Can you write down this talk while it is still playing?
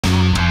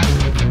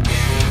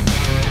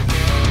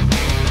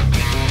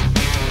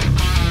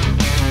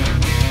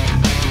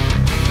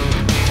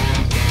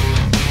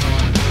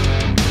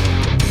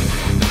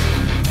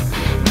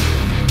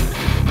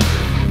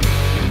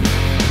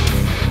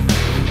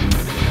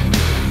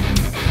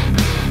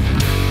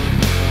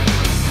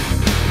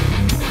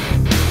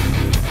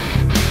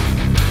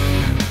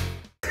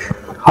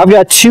I've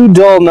got two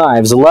dull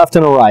knives, a left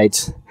and a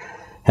right,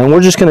 and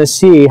we're just going to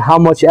see how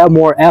much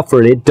more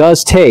effort it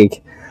does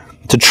take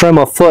to trim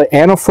a foot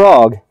and a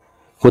frog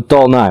with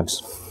dull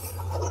knives.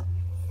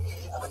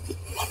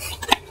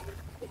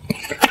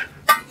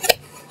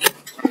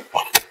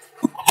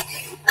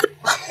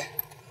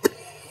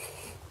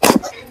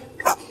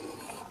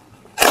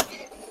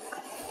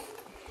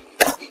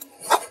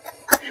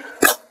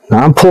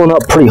 Now I'm pulling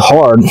up pretty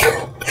hard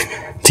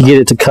to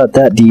get it to cut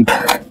that deep,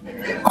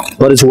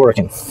 but it's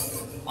working.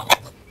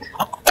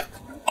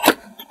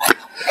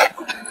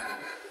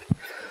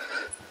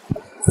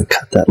 I'll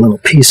cut that little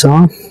piece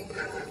off.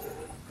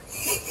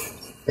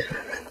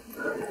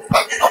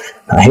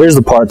 Now here's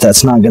the part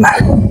that's not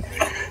gonna,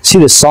 see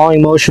the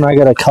sawing motion I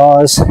gotta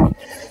cause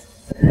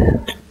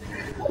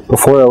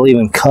before it'll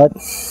even cut?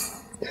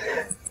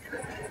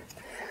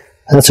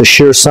 That's a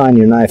sure sign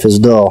your knife is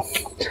dull.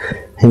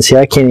 And see,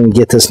 I can't even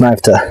get this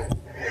knife to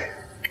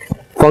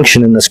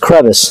function in this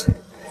crevice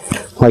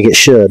like it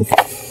should.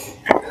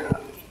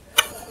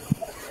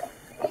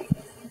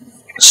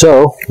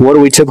 So, what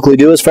do we typically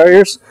do as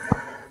farriers?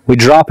 We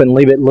drop it and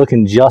leave it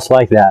looking just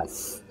like that.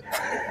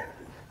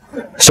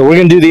 So we're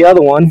going to do the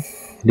other one,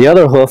 the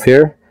other hoof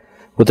here,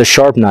 with a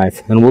sharp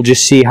knife. And we'll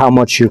just see how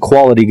much your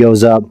quality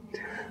goes up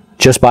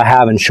just by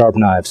having sharp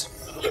knives.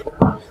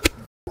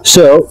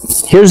 So,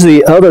 here's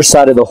the other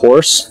side of the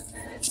horse.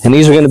 And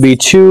these are going to be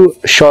two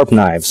sharp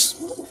knives.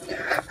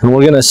 And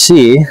we're going to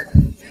see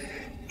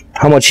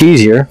how much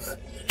easier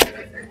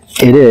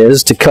it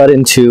is to cut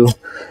into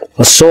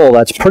a sole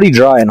that's pretty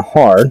dry and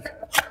hard.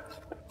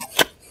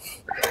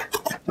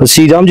 But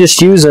see, I'm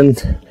just using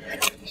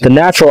the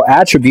natural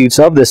attributes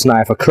of this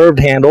knife, a curved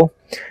handle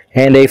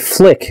and a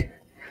flick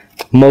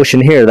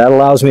motion here. That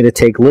allows me to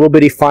take little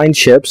bitty fine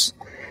chips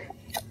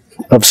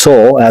of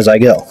sole as I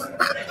go.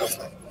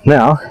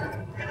 Now,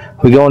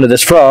 we go into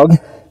this frog,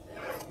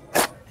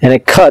 and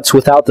it cuts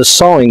without the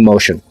sawing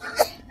motion,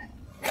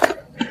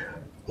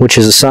 which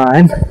is a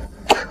sign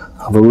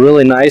of a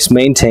really nice,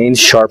 maintained,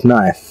 sharp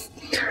knife.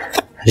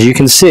 As you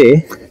can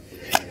see,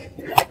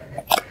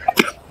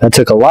 that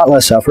took a lot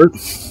less effort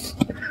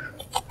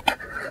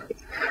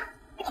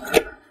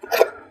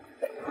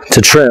to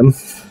trim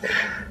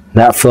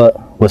that foot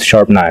with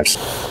sharp knives.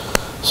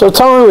 So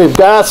tell me, we've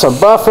got some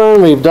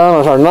buffing, we've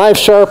done our knife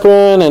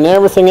sharpening and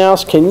everything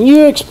else. Can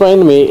you explain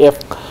to me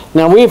if,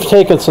 now we've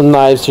taken some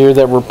knives here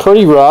that were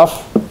pretty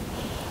rough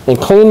and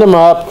cleaned them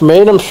up,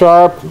 made them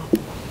sharp,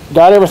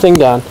 got everything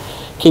done.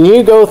 Can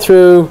you go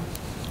through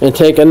and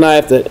take a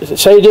knife that,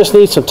 say, just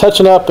needs some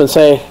touching up and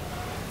say,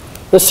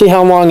 let's see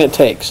how long it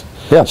takes?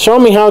 Yeah. Show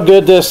me how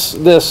good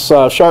this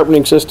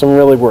sharpening system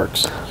really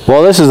works.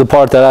 Well, this is the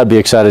part that I'd be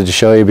excited to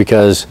show you,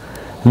 because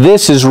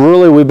this is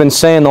really, we've been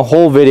saying the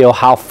whole video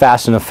how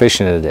fast and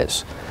efficient it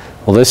is.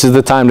 Well, this is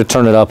the time to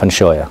turn it up and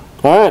show you.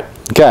 All right.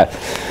 Okay.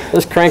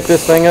 Let's crank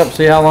this thing up,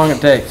 see how long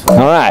it takes. All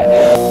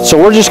right. So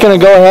we're just going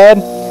to go ahead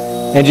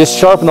and just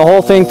sharpen the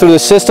whole thing through the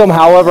system.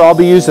 However, I'll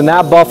be using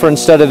that buffer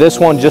instead of this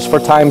one just for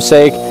time's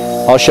sake.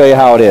 I'll show you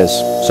how it is.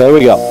 So here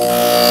we go.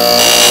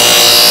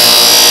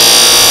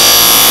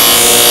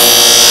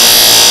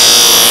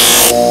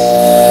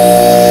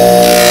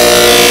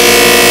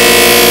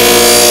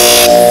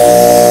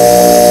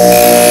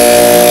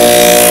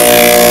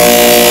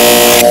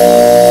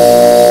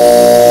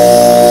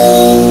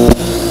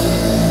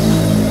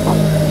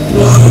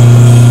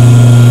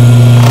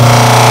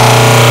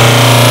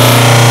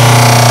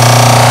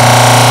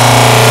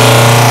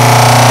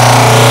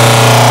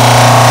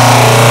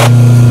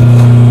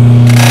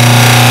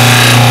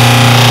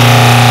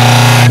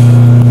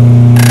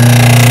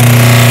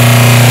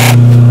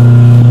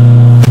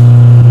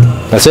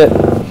 That's it.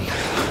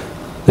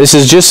 This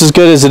is just as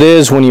good as it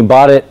is when you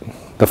bought it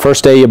the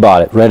first day you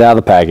bought it, right out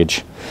of the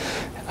package.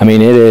 I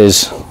mean, it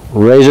is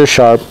razor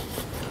sharp,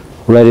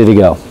 ready to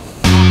go.